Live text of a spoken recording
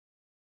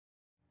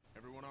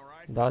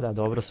Da,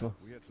 dobro smo.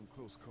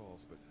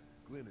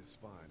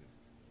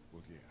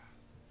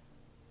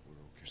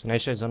 Što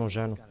neće za onu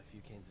ženu?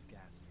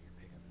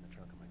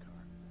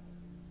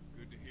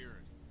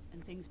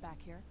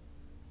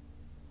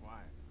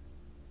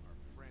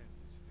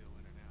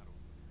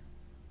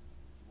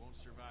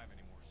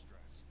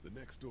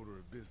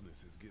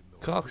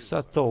 Kako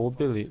sad to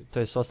ubili, to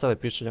je ostale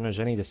piše jednoj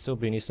ženi gdje se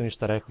ubili i nisu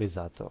ništa rekli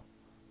za to.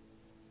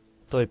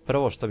 To je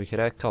prvo što bih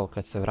rekao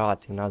kad se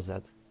vratim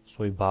nazad u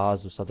svoju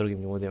bazu sa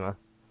drugim ljudima.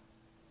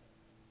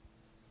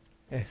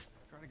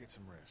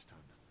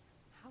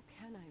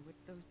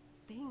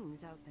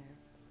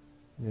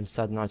 Idem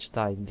sad naći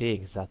taj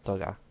dik za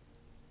toga.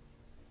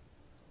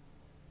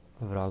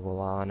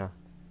 Vragolana.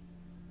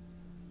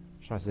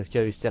 Što nam se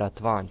htjeli istjerat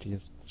van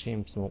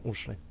čim smo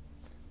ušli.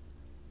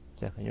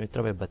 Čekaj, njoj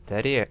trebaju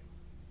baterije.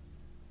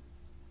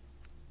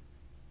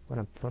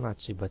 Moram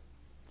pronaći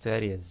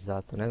baterije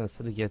za to, ne znam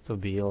sad gdje je to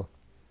bilo.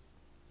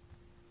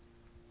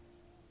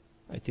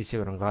 Aj ti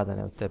sigurno gladan,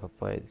 evo teba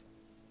pojedi.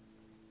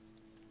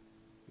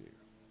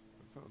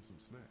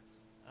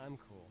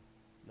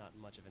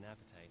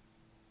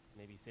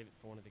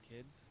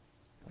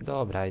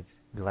 Dobra, ajde,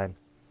 Glenn.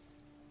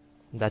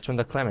 Daću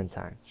onda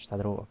Clementine, šta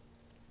drugo.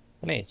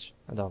 Neće,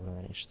 a dobro,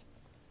 ne ništa.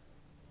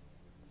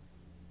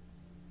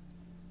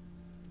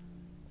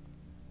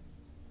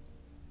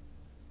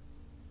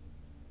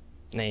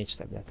 Neću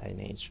te, taj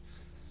neću.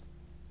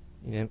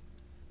 Idem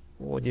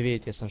ovdje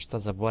vidjeti jesam šta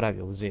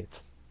zaboravio uzeti.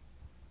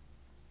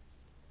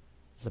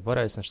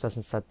 Zaboravio sam šta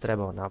sam sad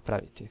trebao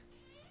napraviti.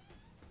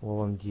 U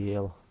ovom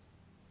dijelu.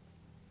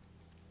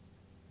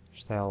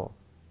 Šta je ovo?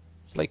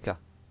 Slika.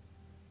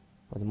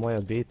 Od moje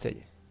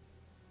obitelji.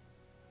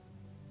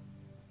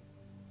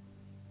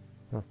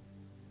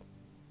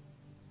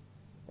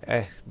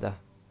 Da.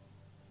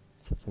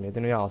 Sad sam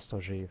jedino ja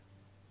ostao živ.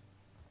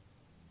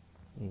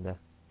 Da.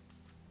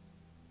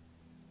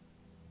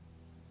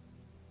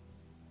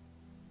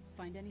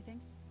 Find anything?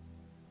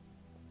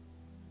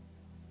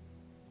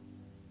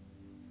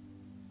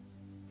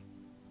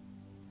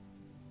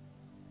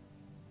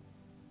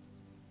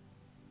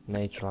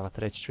 Neću lagat,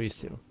 reći ću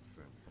istinu.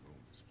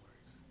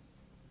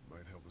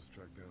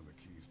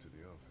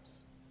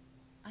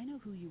 I know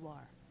who you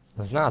are.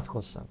 Zna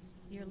tko sam.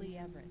 You're Lee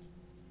Everett.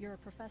 You're a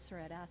professor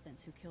at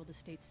Athens who killed a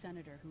state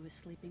senator who was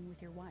sleeping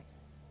with your wife.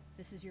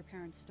 This is your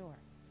parents' store.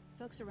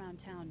 Folks around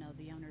town know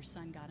the owner's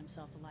son got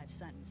himself a life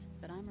sentence,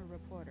 but I'm a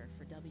reporter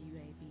for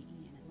WABE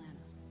in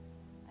Atlanta.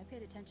 I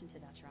paid attention to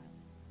that trial.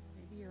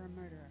 Maybe you're a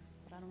murderer,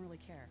 but I don't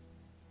really care.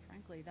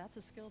 Frankly, that's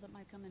a skill that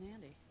might come in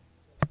handy.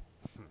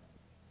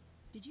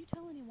 Did you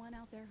tell anyone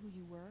out there who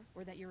you were,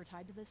 or that you were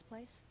tied to this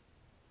place?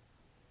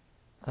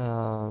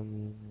 No.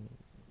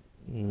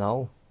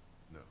 No.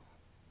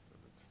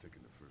 I've been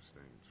sticking to first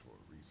names for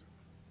a reason.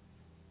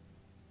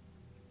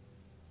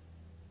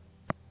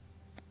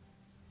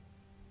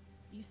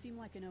 You seem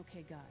like an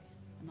okay guy,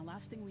 and the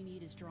last thing we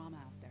need is drama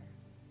out there.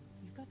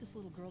 You've got this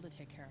little girl to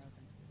take care of,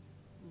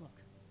 and look,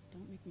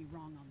 don't make me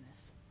wrong on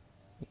this.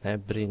 Ne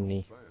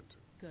brini.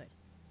 Good,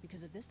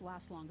 because if this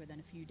lasts longer than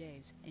a few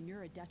days, and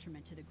you're a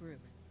detriment to the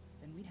group,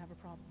 then we'd have a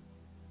problem.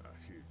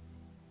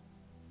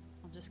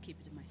 I'll just keep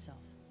it to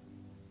myself.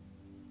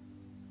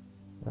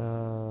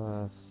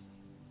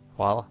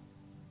 Hvala.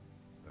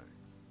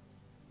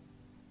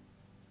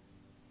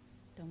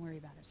 Don't worry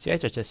about it.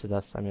 Sjećat će se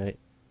da sam joj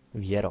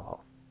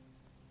vjerovao.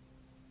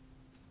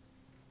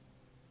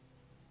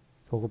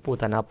 Koliko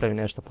puta napravim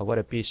nešto pa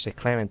gore piše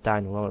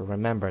Clementine will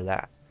remember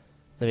that.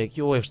 Da uvijek,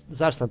 joj,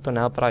 zašto sam to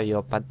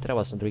napravio, pa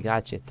trebao sam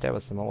drugačije, trebao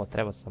sam ovo,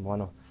 trebao sam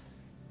ono.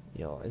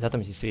 Joj, zato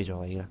mi se sviđa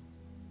ova igra.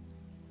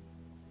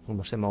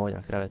 Baš ima ovdje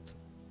na krevetu.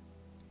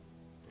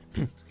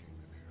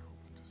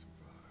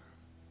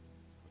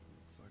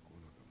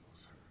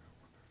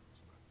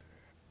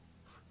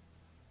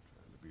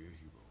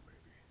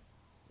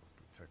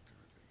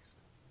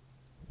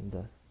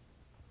 Da.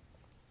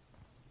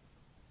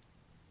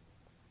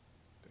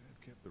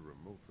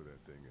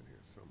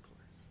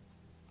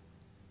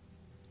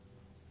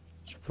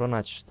 Ću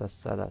pronaći šta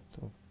sada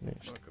tu.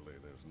 Ništa.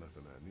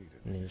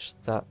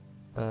 Ništa.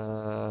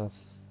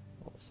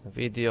 Ovo sam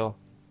vidio.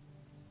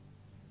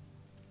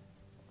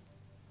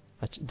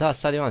 Da,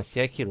 sad imam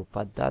sjekiru,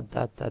 pa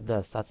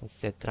da, sad sam se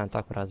sjetio, trebam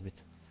tako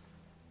razbiti.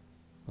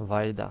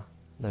 Valjda,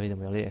 da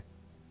vidimo je li je.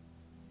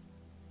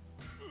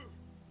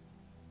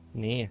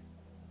 Nije.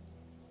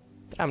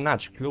 Trebam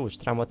naći ključ,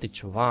 trebam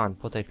otići van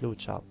po taj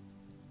ključ, ali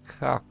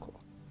kako?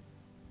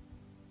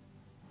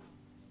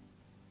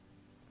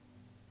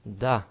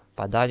 Da,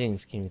 pa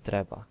daljinski mi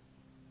treba.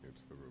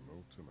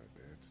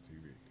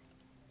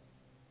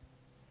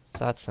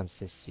 Sad sam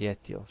se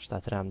sjetio šta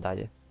trebam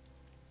dalje.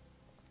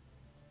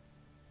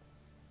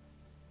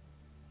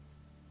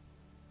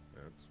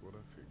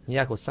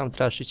 Iako sam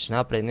trebaš ići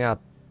naprijed, nema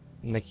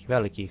nekih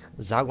velikih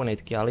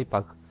zagonetki, ali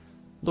ipak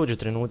dođu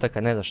trenutak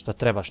kad ne znaš što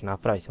trebaš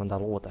napraviti, onda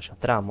lutaš, a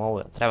trebam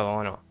ovo, treba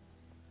ono.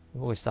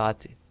 Koliko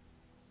sati?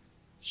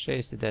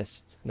 6 i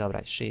 10,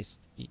 dobra,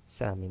 6 i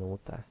 7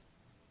 minuta.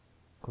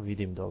 Ako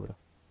vidim dobro.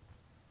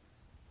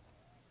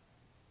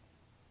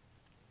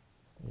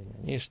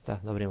 Ništa,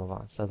 dobro idemo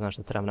van, sad znam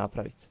što trebam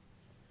napraviti.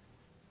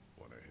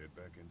 Want to head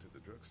back into the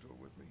drugstore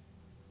with me?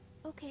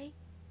 Okay.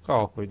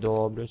 Kako je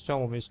dobro,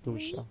 samo mi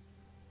sluša.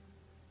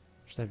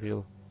 Šta je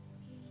bilo?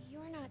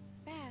 You're not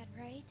bad,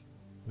 right?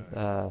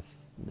 Da.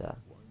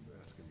 Why are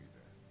you asking me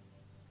that?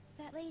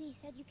 That lady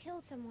said you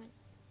killed someone.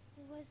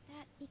 Was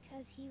that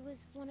because he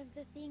was one of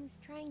the things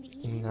trying to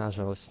eat you?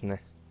 Nažalost ne.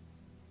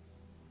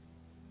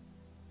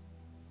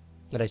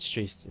 Reći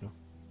ću istinu.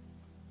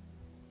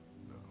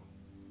 No,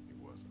 he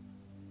wasn't.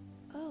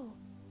 Oh.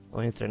 U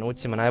ovim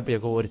trenucima najbolje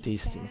govoriti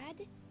istinu. Bad?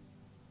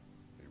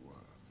 He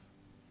was.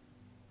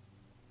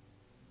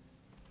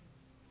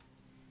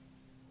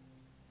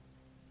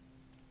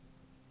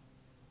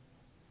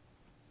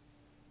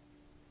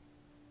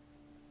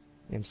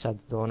 Idem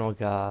sad do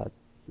onoga...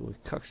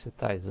 Kak se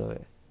taj zove?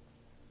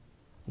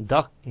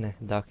 Duck? Ne,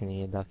 Duck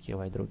nije, Duck je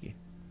ovaj drugi.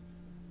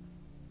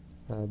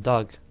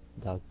 Doug.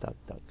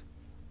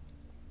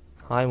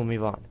 Hajmo mi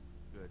van.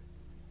 Good.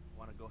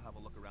 Want to go have a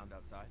look around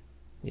outside?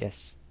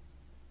 Yes.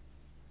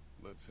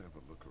 Let's have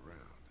a look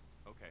around.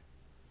 Okay.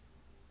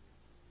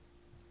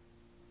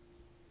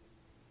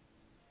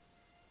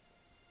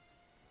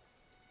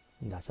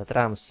 Da, sad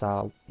trebamo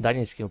sa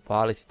daljinskim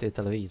upaliti te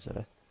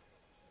televizore.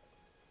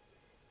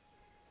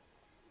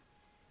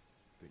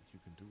 Think you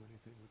can do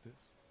anything with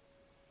this?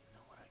 You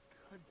know what I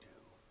could do?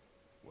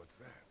 What's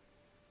that?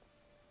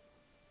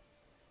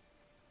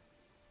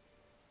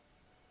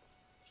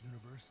 It's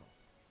universal.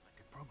 I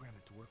could program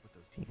it to work with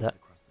those TVs That-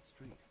 across the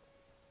street.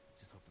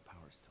 Just hope the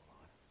power's still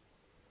on.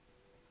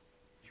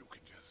 You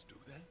can just do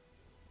that?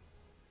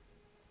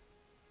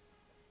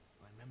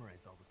 Well, I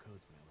memorized all the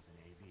codes when I was in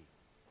AV.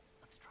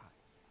 Let's try.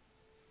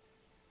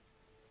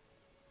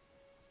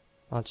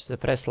 Ali će se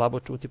preslabo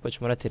čuti pa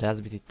ću morati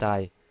razbiti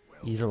taj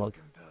Well izlog.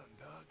 fucking done,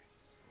 Doug.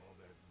 All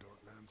that dork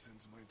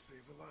nonsense might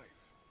save a life.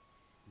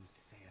 Who's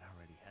to say it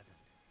already hasn't?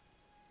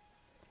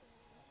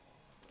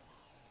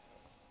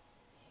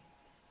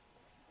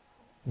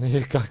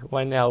 Kako,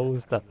 maj nema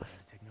usta. You gotta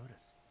take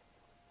notice.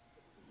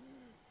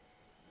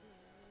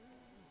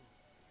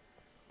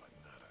 But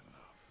not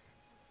enough.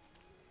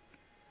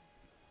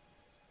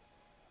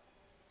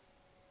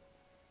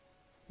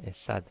 E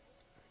sad,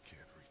 I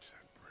can't reach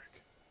that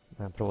brick.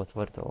 moram prvo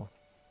otvoriti ovo.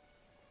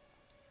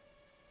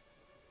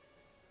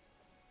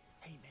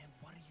 Hey man,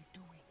 what are you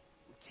doing?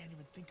 We can't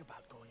even think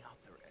about going out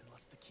there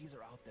unless the keys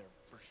are out there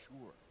for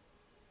sure.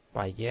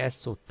 Pa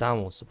jesu,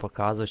 tamo su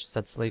pokazavajući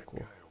sad sliku.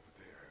 Guy over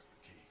there has the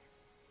keys.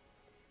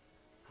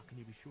 How can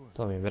you be sure?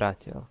 To mi je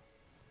brat, jel? I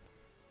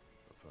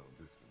found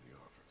this in the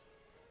office.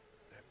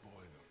 That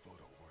boy in the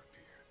photo worked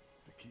here.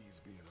 The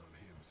keys being on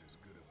him is as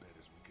good a bet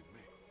as we could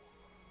make.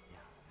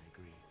 Yeah, I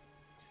agree.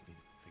 Just need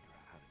to figure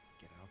out how to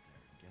get out there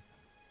and get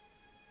them.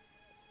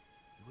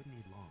 You wouldn't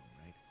need long,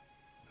 right?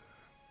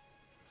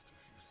 Just a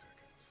few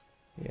seconds.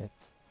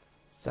 Eto.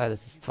 Sad da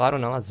se stvarno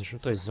nalaziš u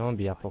toj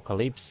zombi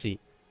apokalipsi,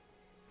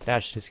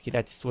 trebaš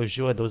riskirati svoj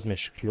život da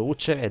uzmeš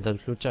ključeve, da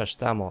uključaš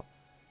tamo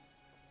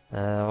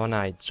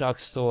onaj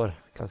drugstore,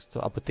 kako se to,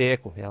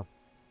 apoteku, jel?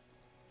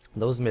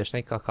 Da uzmeš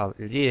nekakav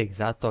lijek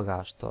za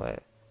toga što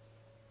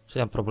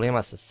ima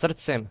problema sa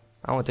srcem,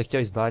 a on te htio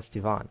izbaciti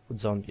van od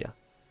zombija.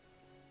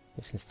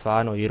 Mislim,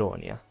 stvarno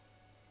ironija.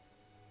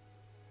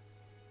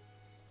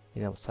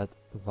 Idemo sad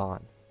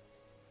van.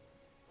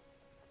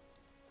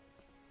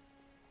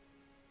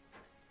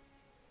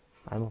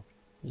 Ajmo,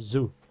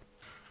 zu.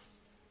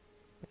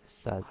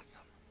 Sad,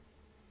 Awesome.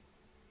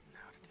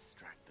 Now to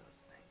distract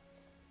those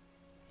things.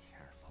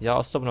 Careful. ja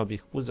osobno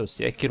bih uzeo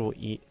sjekiru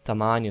i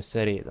tamanio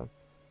sve redom.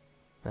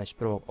 Znači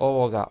prvo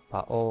ovoga,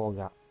 pa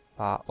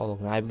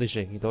ovog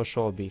najbližeg i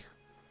došao bih.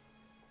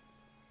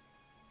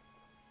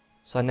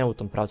 Sad ne u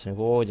tom pravcu,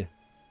 nego ovdje.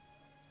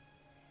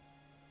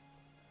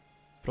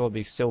 Prvo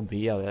bih se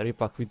ubijao jer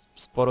ipak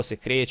sporo se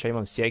kreće,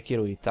 imam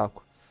sjekiru i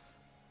tako.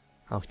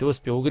 Ako te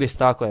uspije ugrist,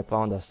 tako je, pa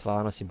onda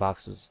stvarno si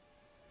baksuz.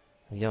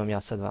 Gdje vam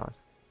ja sad van?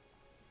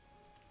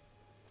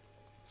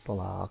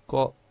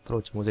 Polako,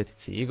 prvo ćemo uzeti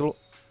ciglu.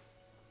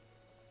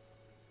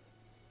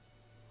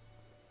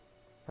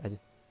 Ajde,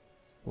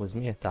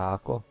 uzmi je,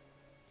 tako.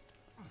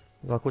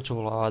 Izgleda kuća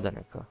vlada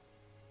neka.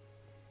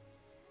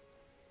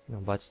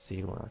 Idemo baciti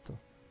ciglu na to.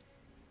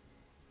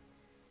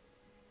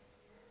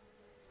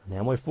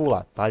 Nemoj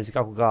fulat, pazi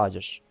kako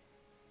gađaš.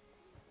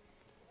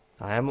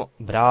 Ajmo,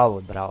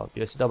 bravo,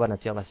 bio si dobar na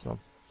tjelesnom.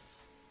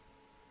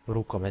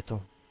 Rukometu.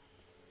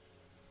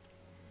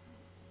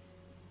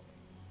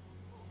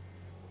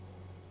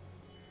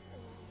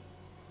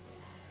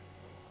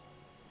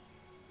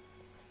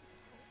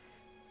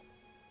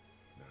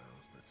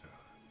 Now's the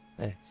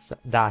time.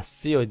 Da,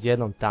 svi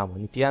odjednom tamo,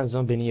 niti jedan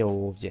zombi nije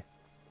ovdje.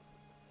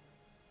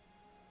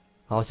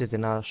 A osjeti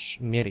naš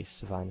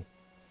miris vani.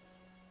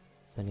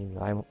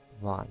 Zanimljivo, ajmo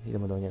van,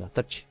 idemo do njega,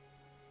 trči.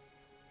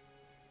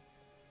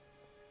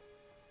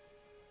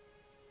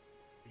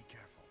 Be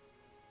careful.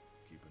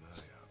 Keep an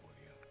eye out,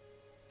 will you?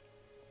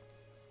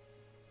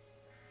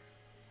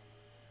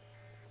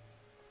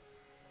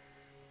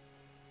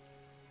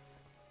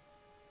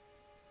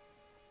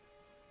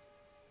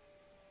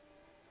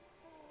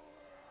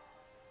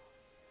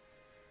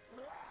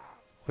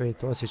 Koji je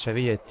to osjećaj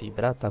vidjeti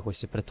brata koji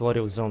se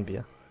pretvorio u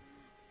zombija.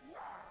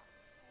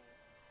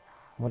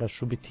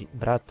 Moraš ubiti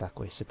brata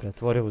koji se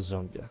pretvorio u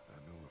zombija.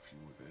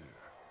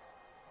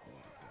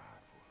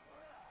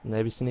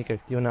 Ne bi se nikad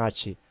htio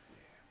naći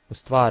u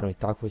stvarnoj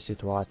takvoj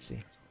situaciji.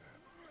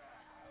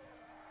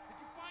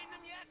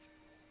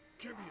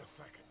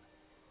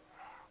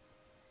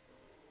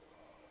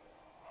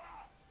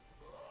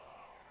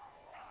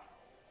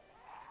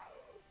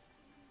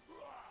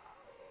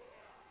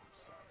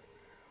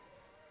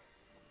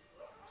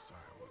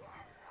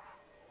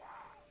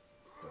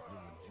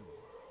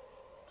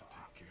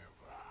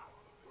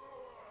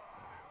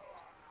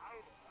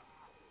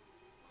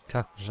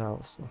 Kako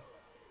žalosno.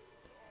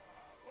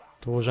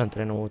 Tužan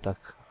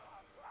trenutak.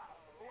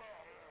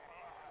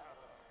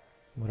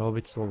 Mora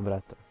ubiti svog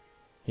brata.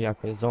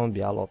 Iako je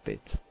zombi, ali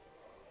opet.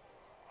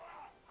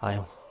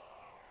 Ajmo.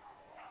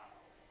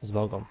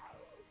 Zbogom.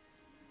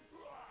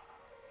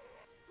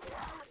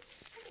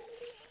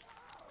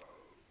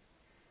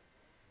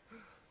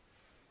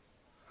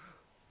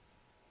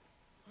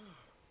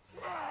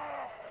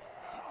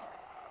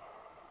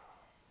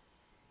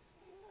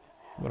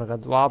 Mora ga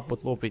 2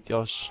 put lupiti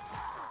još.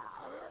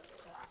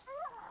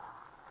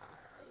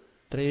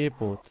 3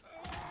 put.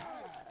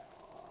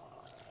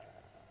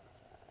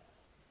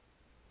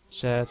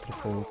 4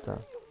 puta.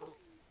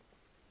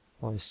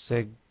 Ovo je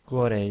sve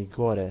gore i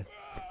gore.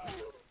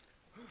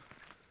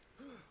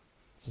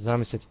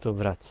 Zamislite to,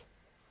 brat.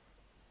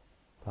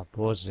 Pa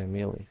Bože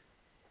mili.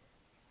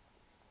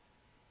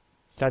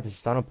 Trebate se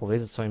stvarno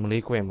povezati s ovim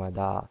likovima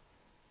da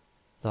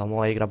vam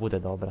ova igra bude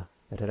dobra.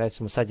 Jer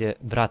recimo sad je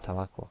brat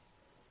ovako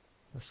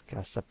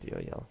skasapio,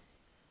 jel?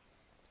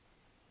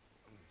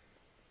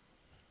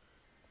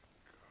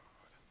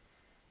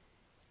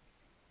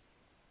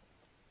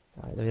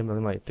 Ajde, da vidimo,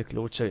 imaju te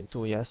ključevi,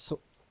 tu jesu.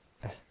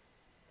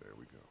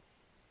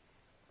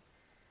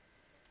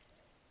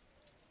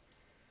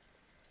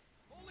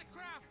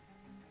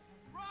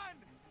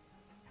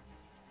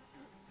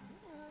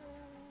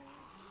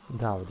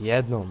 Da,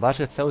 odjednom, baš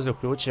kad se uzeo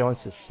ključe, on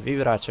se svi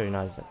vraćaju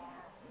nazad.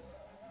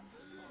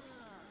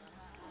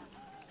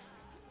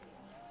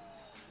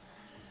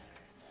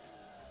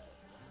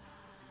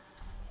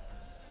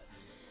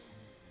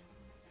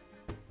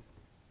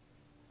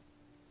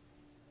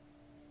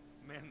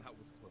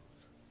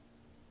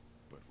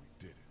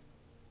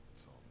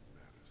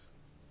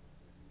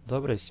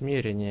 Dobro je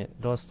smirenje,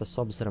 dosta s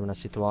obzirom na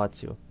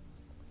situaciju.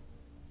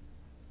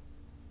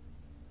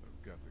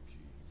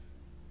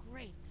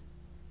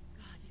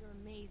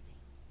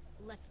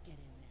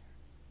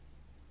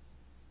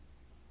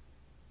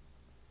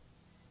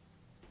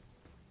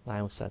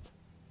 Ajmo sad.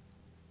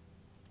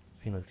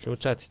 Fino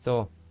ključati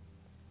to.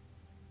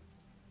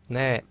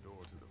 Ne.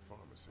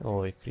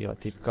 Ovo je kriva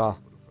tipka.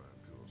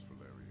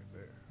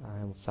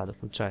 Ajmo sad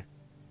uključaj.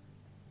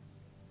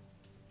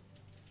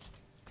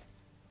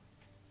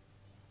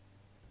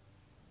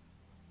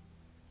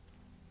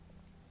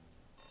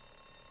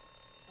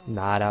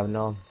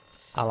 Naravno.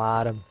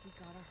 Alarm.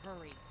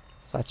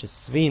 Sad će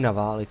svi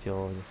navaliti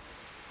ovdje.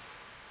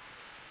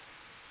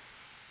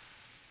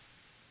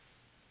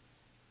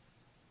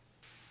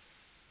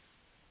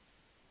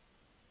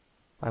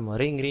 Ajmo,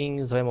 ring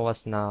ring, zovemo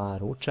vas na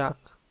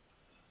ručak.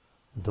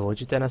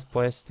 Dođite nas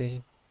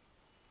pojesti.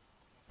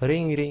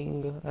 Ring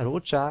ring,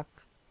 ručak.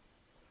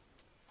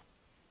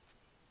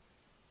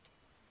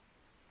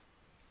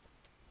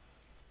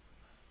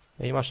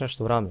 Imaš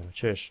nešto u ramenu,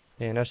 čuješ?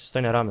 Nešto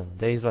stoji na ramenu,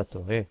 gdje izvad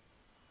to,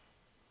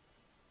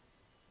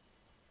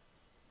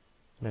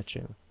 Ne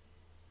čujem.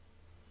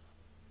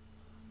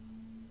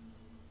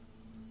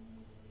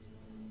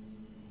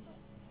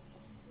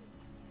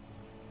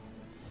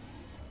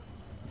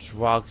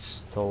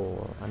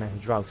 Drugstore, a ne,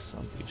 drugs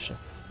sam piše.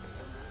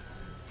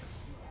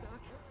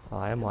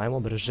 Ajmo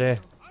brže.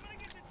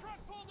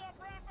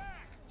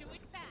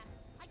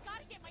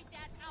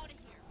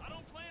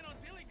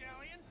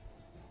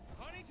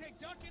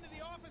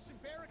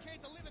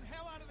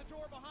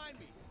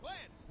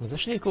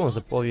 Zašto niko on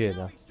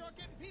zapovijeda?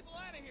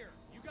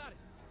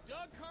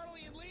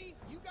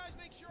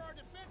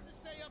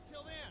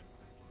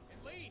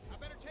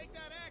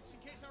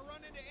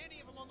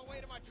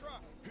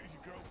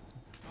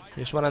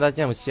 Još moram dati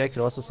njemu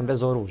sjekiru, ostao sam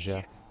bez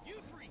oružja.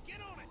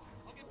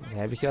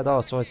 Ne bih ja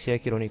dao svoju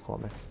sjekiru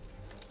nikome.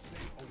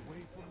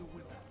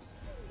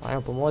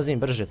 Ajmo, pomozi im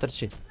brže,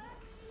 trči.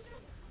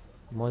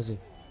 Pomozi.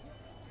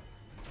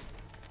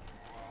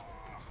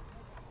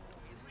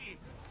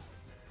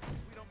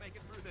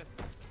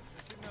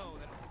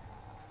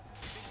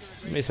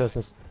 Mislio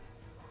sam...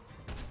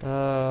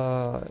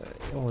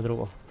 ovo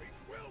drugo.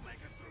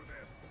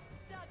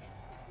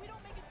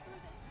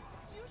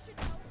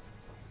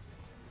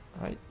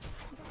 Aj.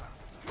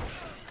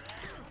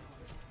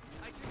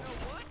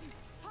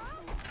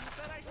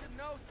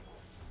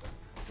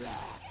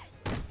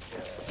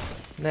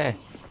 Ne.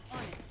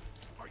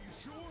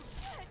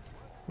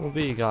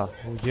 Ubij ga,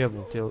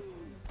 ujebu ti.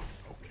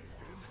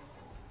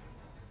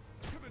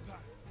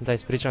 Da,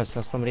 ispričavam se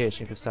na svom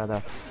riječniku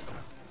sada.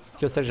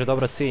 Htio ste reći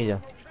dobro cilja.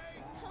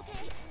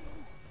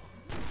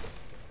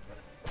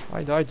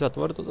 Ajde, ajde,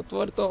 zatvori to,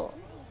 zatvori to.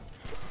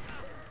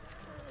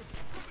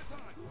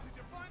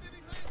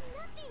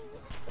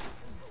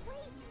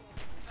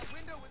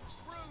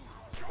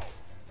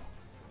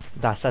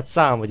 Da, sad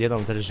sam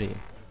odjednom držim.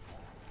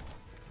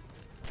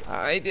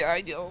 Ajde,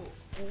 ajde.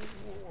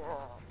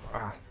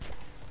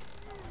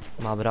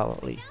 Ma bravo,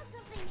 li.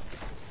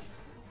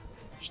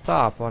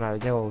 Šta ponaj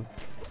od njegovog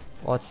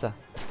oca?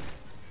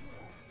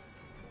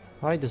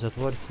 Ajde,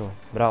 zatvori to,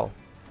 bravo.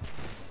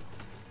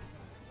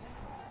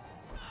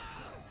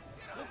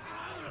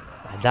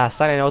 Da,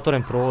 stane na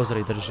otvoren prozor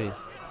i drži.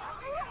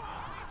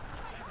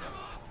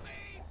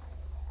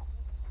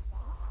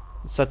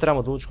 Sad trebamo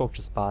odlučiti kog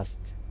ću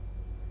spasiti.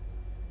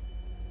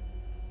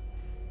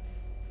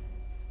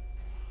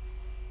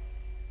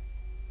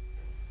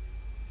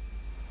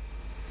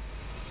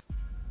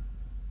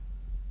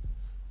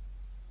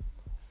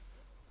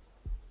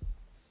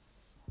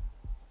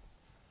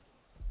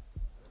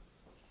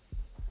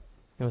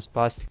 Idemo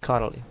spasiti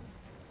Karoli.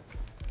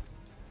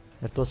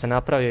 Jer to se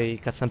napravio i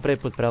kad sam prvi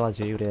put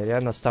prelazio igre, jer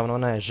jednostavno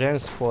ona je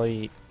žensko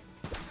i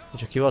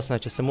očekivao sam da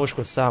će se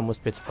muško sam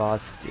uspjeti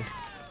spasiti.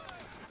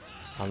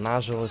 Ali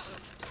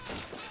nažalost,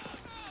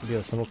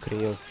 bio sam u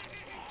krivu.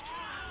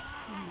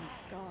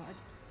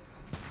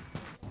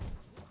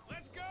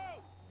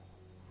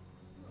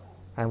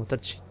 Ajmo,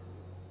 trči.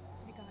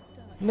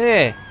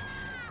 Ne!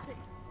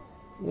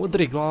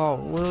 Udri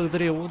glavu,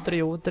 udri,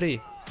 udri, udri.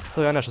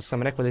 To je ono što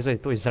sam rekao da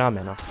izvedi tu iz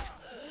ramena.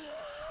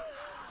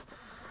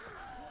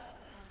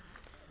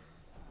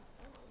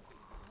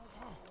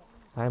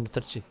 Ajmo,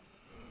 trči.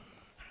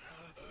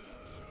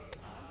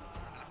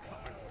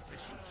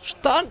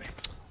 Šta?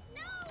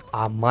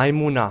 A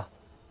majmuna.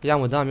 Ja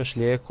mu dam još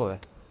lijekove.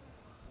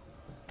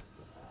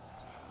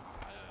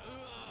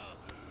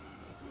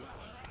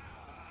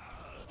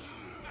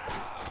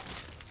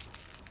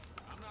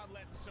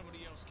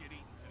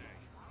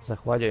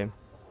 Zahvaljujem.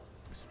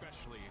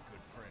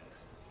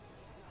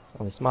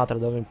 On me smatra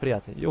dobrim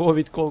prijatelj. Jo,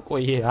 vid koliko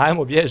je.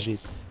 Ajmo, bježi.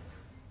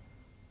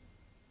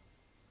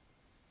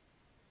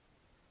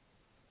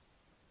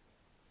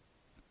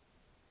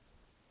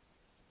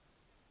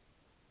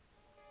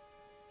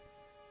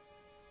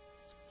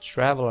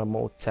 Traveler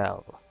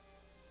Motel.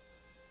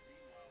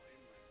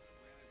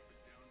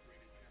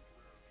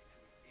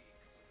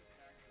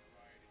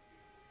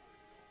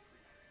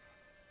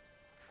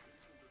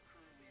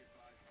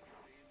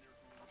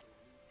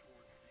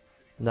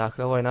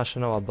 Dakle, ovo je naša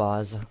nova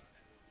baza.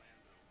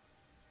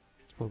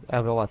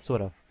 Evo ova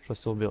cura što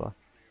se ubila.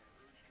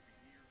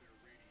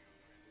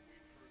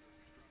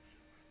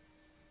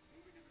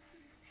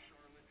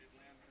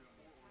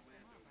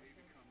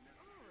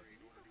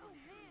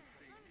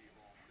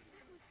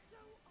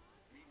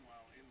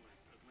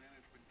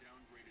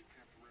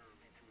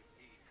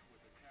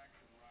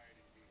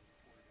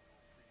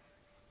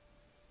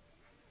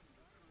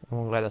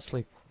 On gleda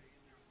sliku.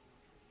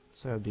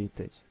 Sve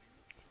obitelj.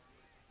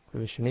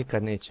 Koju više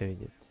nikad neće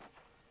vidjeti.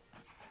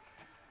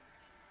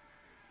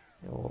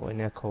 Ovo je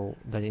neko u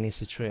daljini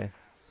se čuje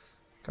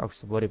kako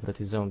se bori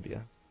protiv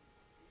zombija.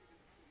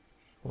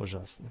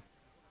 Užasno.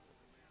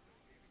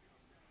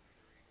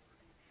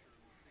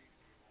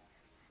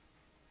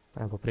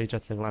 Ajmo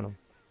popričat se Glenom.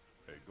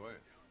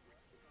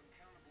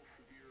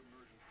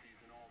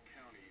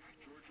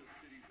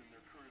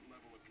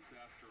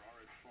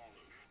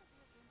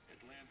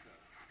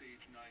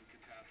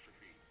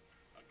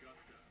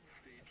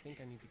 I think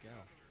I need to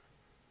go.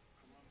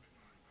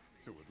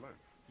 To Atlanta?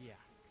 Yeah,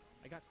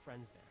 I got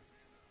friends there.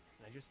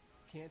 And I just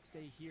can't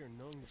stay here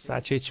knowing that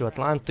Sad će ići u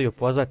Atlantu i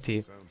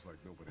upoznati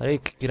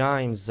Rick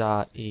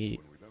Grimesa i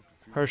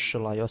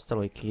Herschela i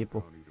ostalu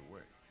ekipu.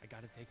 I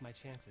gotta take my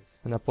chances.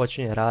 Onda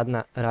počinje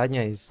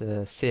radnja iz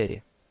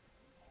serije.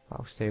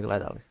 Ako ste ju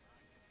gledali.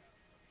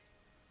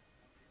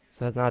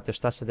 Sad znate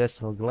šta se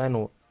desilo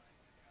Glenu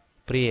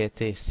prije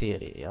te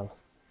serije, jel?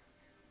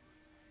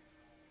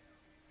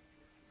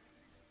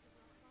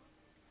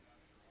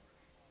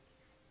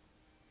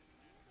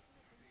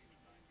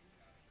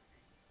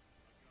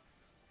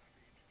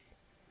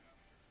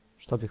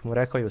 Što bih mu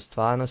rekao i u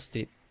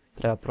stvarnosti,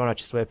 treba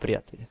pronaći svoje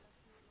prijatelje.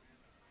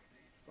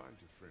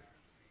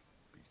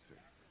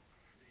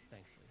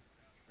 Thanks, Lee.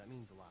 That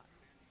means a lot.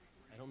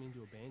 I don't mean to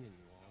abandon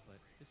you all, but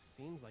this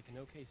seems like an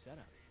okay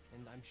setup.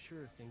 And I'm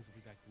sure things will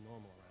be back to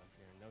normal around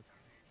here in no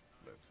time.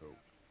 Let's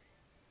hope.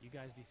 You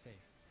guys be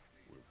safe.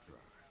 We'll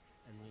try.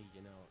 And Lee,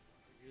 you know,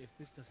 if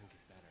this doesn't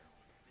get better,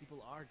 people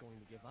are going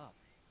to give up.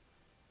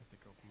 Like the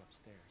girl from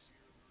upstairs.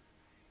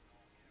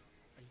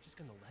 Are you just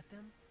gonna let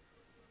them?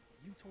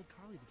 You told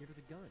Carly to give her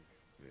the gun.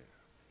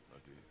 Yeah, I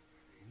did.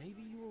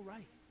 Maybe you were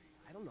right.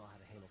 I don't know how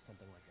to handle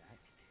something like that.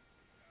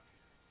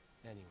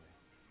 Anyway,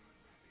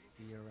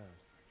 see you around.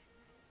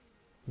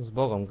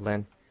 Zbogom,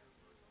 Glenn.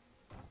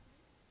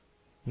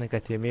 Neka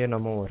ti je mirno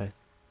more.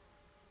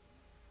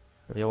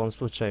 Ili u ovom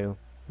slučaju,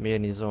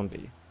 mirni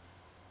zombiji.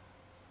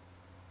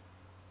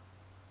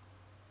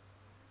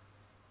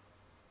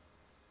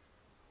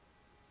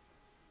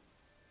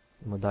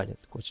 Idemo dalje,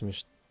 tko će mi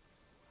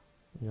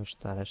još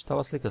šta reći?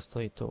 Ova slika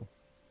stoji tu.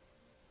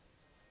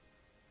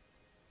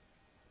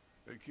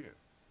 Hey, kid.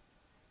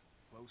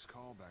 Close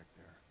call back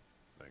there.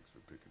 Thanks for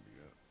picking me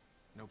up.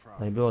 No Da je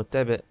problem. bilo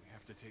tebe, We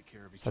have to take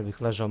care of each sad other.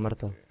 bih ležao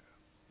mrtav. Yeah,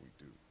 we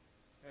do.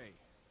 Hey,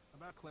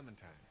 about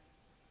Clementine.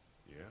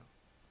 Yeah?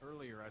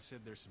 Earlier I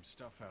said there's some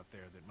stuff out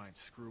there that might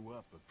screw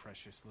up a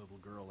precious little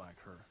girl like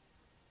her.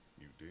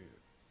 You did.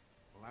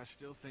 Well, I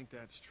still think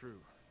that's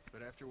true.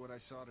 But after what I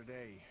saw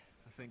today,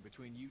 I think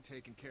between you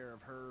taking care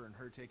of her and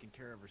her taking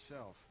care of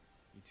herself,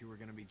 you two are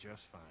gonna be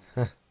just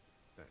fine.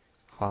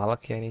 Thanks. Hvala,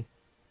 Kenny.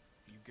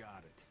 You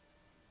got it.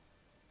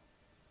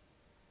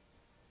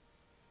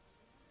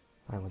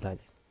 Ajmo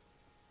dalje.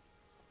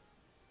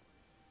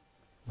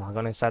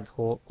 Lagano je sad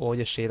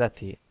ovdje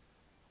širati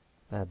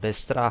bez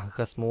straha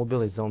kad smo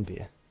ubili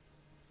zombije.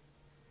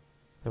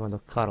 Idemo do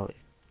Carly.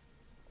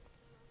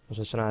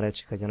 Možda će nam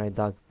reći kad je onaj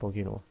Doug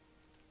poginuo.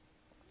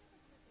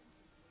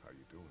 How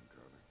you doing,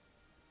 Carly?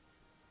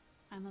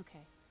 I'm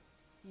okay.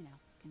 You know,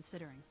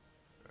 considering.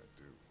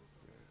 I do,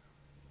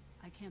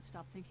 yeah. I can't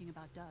stop thinking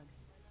about Doug.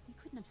 We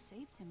couldn't have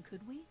saved him,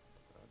 could we?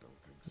 I don't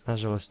think so.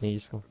 Nažalost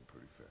nismo. Happened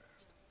pretty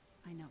fast.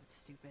 I know it's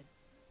stupid.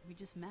 We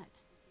just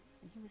met.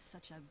 And he was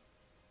such a...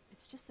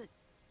 It's just that...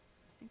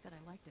 I think that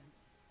I liked him.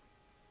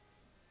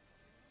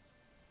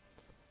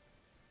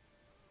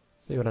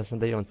 Siguran sam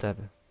da i on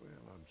tebe. Well,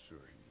 I'm sure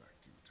he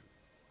liked you too.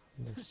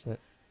 Da se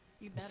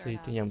You da se better i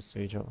ti have. njemu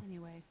sviđalo.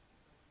 Anyway,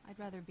 I'd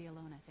rather be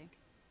alone, I think.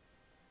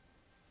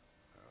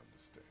 I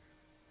understand.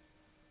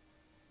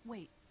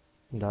 Wait,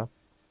 Da.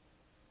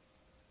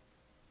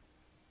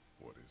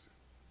 What is it?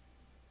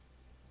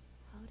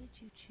 how did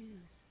you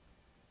choose?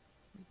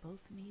 We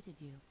both needed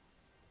you.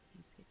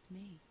 You picked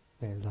me.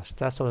 Ne znam,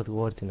 šta sad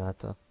odgovoriti na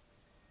to?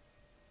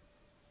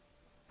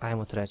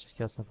 Ajmo treće,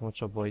 htio sam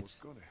pomoći I was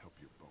obojici. gonna help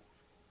you both.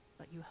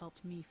 But you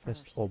helped me To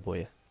jest first.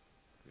 oboje.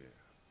 Yeah,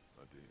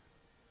 I did.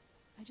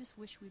 I just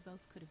wish we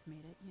both could have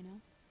made it, you know?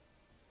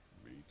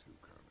 Me too,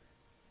 Carly.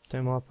 To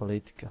je moja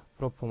politika.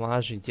 Prvo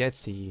pomaži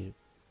djeci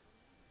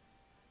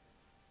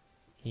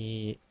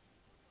i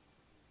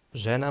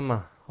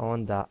ženama, a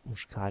onda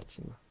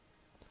muškarcima.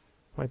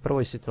 U mojoj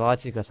prvoj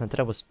situaciji kad sam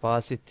trebao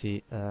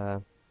spasiti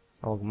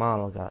ovog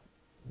maloga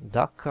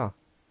Daka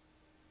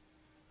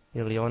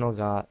ili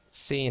onoga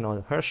sina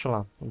od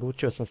Herschela,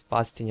 odlučio sam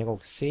spasiti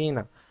njegovog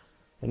sina.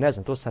 Jer ne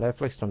znam, to sam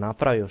refleksno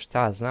napravio,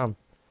 šta ja znam.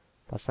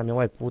 Pa sam i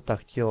ovaj puta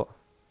htio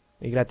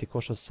igrati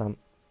ko što sam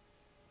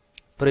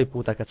prvi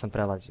puta kad sam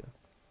prelazio.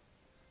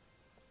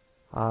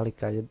 Ali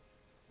kad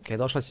je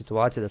došla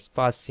situacija da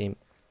spasim,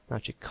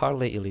 znači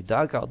Carly ili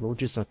Douga,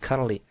 odlučio sam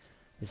Carly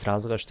iz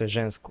razloga što je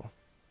žensko.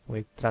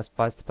 Uvijek treba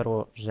spasiti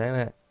prvo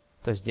žene,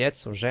 to jest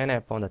djecu,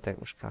 žene, pa onda tek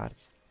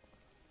muškarci.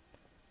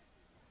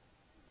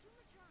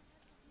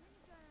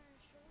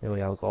 Evo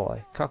ja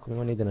ovaj, kako mi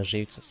on ide na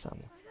živce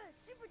samo. I thought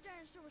Super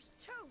Dinosaur was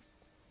toast.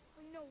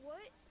 Well, you know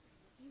what?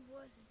 He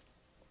wasn't.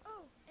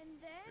 Oh, and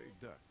then... Hey,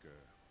 Duck,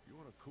 you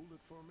wanna cool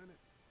it for a minute?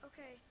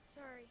 Okay,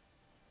 sorry.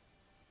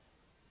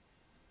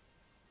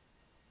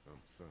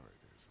 I'm sorry,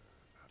 there's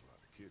not a lot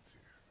of kids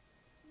here.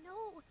 No,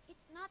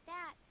 it's not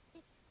that.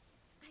 It's...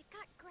 I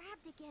got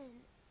grabbed again.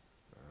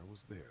 I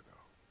was there,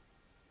 though.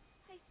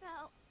 I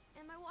fell,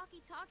 and my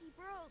walkie-talkie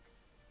broke.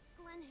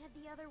 Glenn had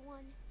the other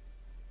one.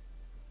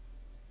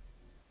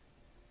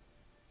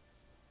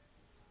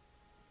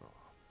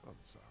 Oh,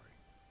 I'm sorry.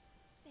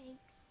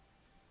 Thanks.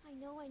 I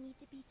know I need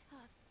to be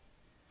tough.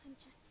 I'm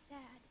just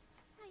sad.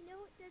 I know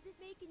it doesn't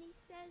make any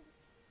sense,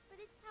 but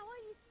it's how I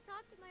used to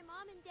talk to my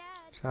mom and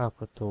dad.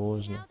 Kako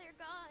tužno. Now they're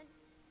gone.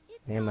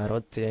 It's Nema gone.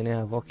 roditelja i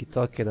nema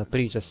walkie-talkie da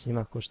priča s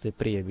njima ko što je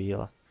prije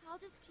bila.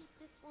 I'll just keep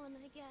this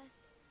one, I guess.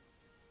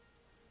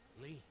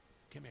 Lee,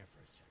 come here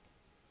for a second.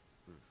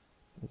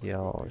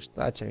 Jo,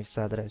 šta će mi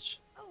sad reći?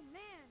 Oh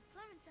man,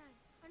 Clementine,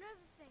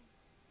 another thing.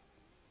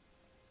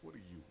 What do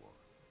you want?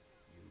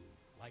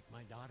 You like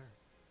my daughter?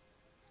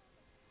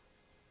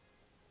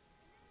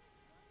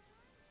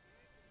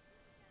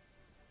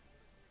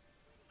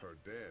 Her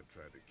dad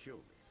tried to kill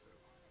me, so...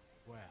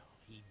 Well,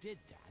 he did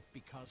that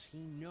because he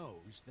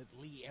knows that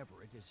Lee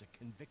Everett is a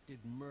convicted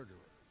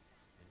murderer.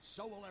 And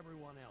so will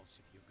everyone else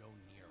if you go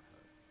near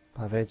her.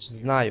 Pa već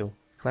znaju,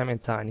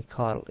 Clementine i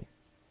Carly.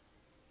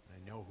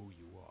 I know who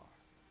you are.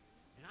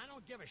 And I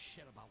don't give a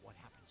shit about what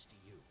happens to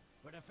you.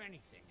 But if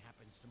anything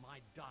happens to my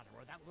daughter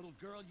or that little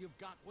girl you've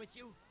got with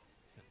you,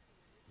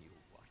 you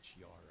watch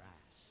your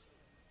ass.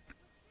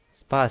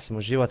 Spasi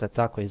mu život, a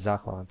tako i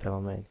zahvalan prema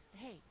meni.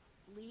 Hey,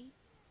 Lee,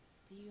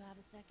 do you have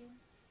a second?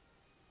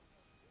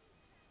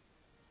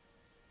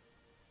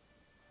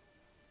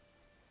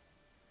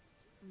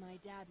 My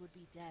dad would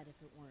be dead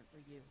if it weren't for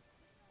you.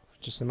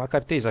 Će se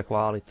makar ti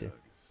zahvaliti. Doug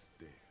is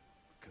dead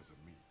because of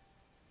me.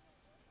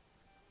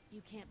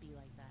 You can't be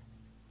like that.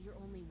 You're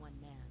only one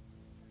man.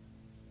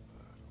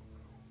 I don't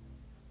know.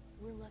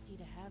 We're lucky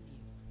to have you.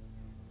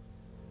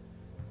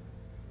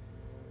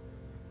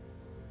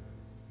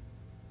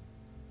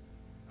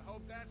 I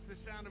hope that's the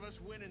sound of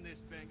us winning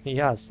this thing. I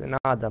ja se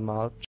nadam,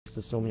 ali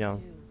čisto sumnjam.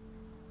 Too.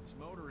 This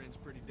motor inn's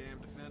pretty damn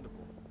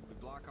defendable. We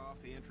block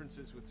off the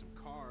entrances with some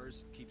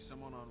cars, keep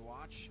someone on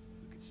watch.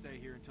 We could stay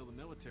here until the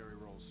military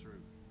rolls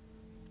through.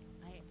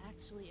 I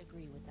actually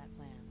agree with that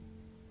plan.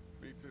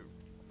 Me too.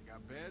 We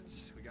got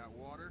beds, we got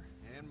water,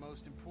 and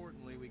most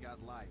importantly, we got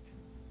light.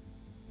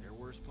 There are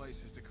worse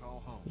places to call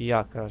home. I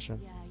ja kažem.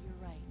 Yeah,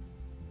 you're right.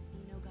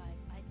 You know, guys,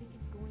 I think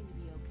it's going to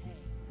be okay.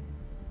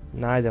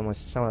 Najdemo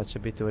se, samo da će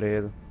biti u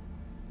redu.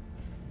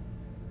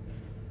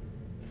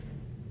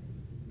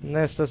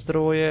 Nesta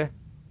struje.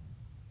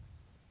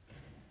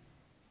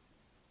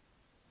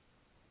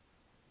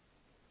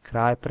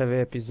 Kraj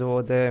prve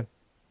epizode.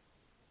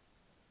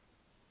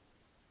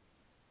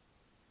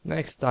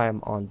 Next time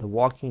on The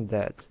Walking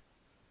Dead.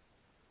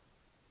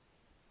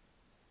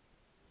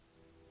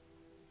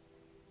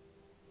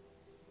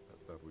 I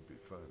thought we'd be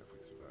fine if we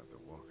survived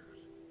the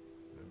walkers.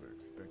 Never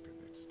expected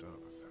they'd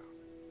starve us out.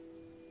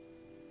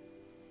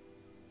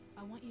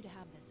 I want you to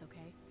have this,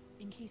 okay?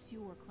 In case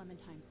you or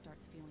Clementine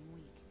starts feeling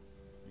weak.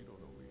 You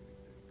don't owe me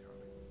anything,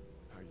 Carly.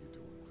 How you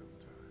doing,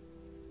 Clementine?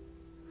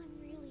 I'm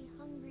really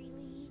hungry,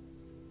 Lee.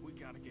 We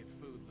gotta get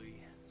food, Lee.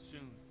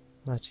 Soon.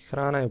 Znači,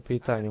 hrana je u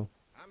pitanju.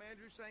 I'm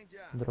Andrew St.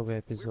 John. Druga We're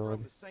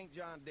epizodi. from the St.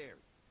 John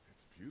Dairy.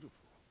 It's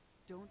beautiful.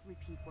 Don't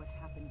repeat what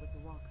happened with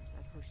the walkers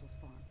at Herschel's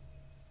farm.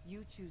 You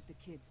choose the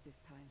kids this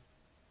time.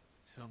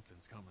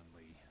 Something's coming,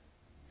 Lee.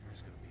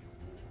 There's gonna be a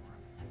war.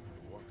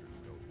 The walkers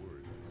don't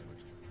worry that as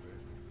much as the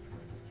bandits.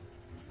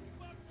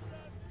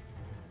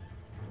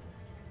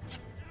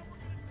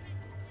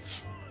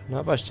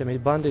 Napašće će mi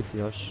banditi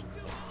još.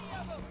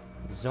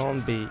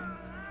 Zombi.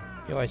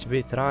 I ovaj će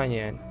biti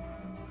ranjen.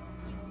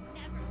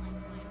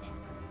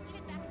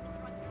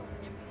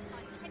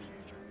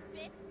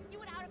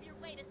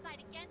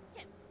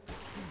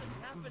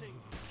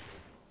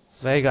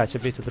 Svega će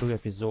biti u drugoj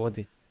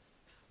epizodi.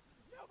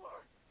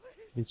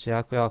 Biće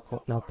jako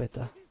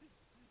napeta.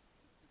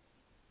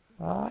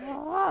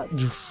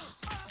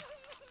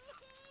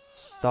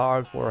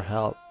 Starve for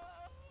help.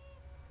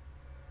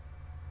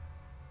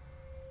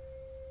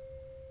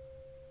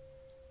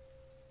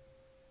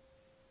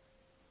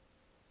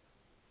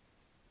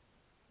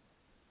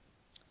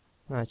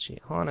 Znači,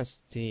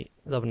 honesty,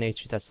 dobro,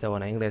 neću čitati se ovo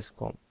na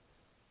engleskom.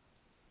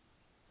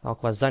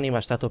 Ako vas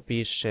zanima šta to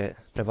piše,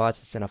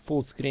 prebacite se na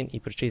full screen i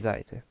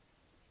pročitajte.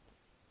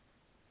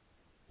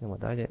 Idemo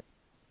dalje.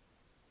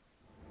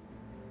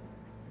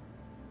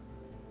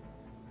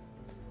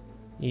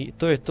 I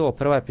to je to,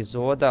 prva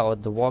epizoda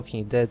od The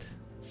Walking Dead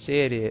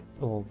serije,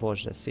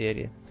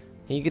 serije,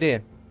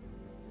 igre.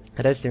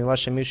 Recite mi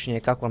vaše mišljenje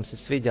kako vam se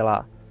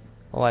svidjela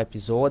ova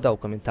epizoda u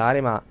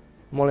komentarima.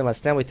 Molim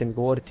vas, nemojte mi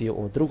govoriti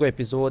o drugoj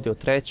epizodi, o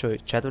trećoj,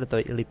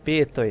 četvrtoj ili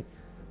petoj,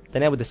 da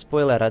ne bude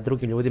spoilera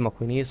drugim ljudima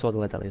koji nisu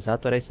odgledali.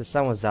 Zato recite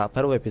samo za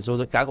prvu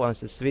epizodu kako vam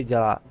se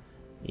svidjela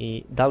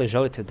i da li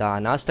želite da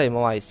nastavimo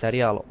ovaj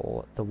serijal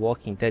o The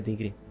Walking Dead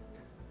igri.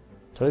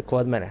 Toliko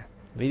od mene.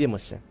 Vidimo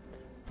se.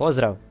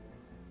 Pozdrav!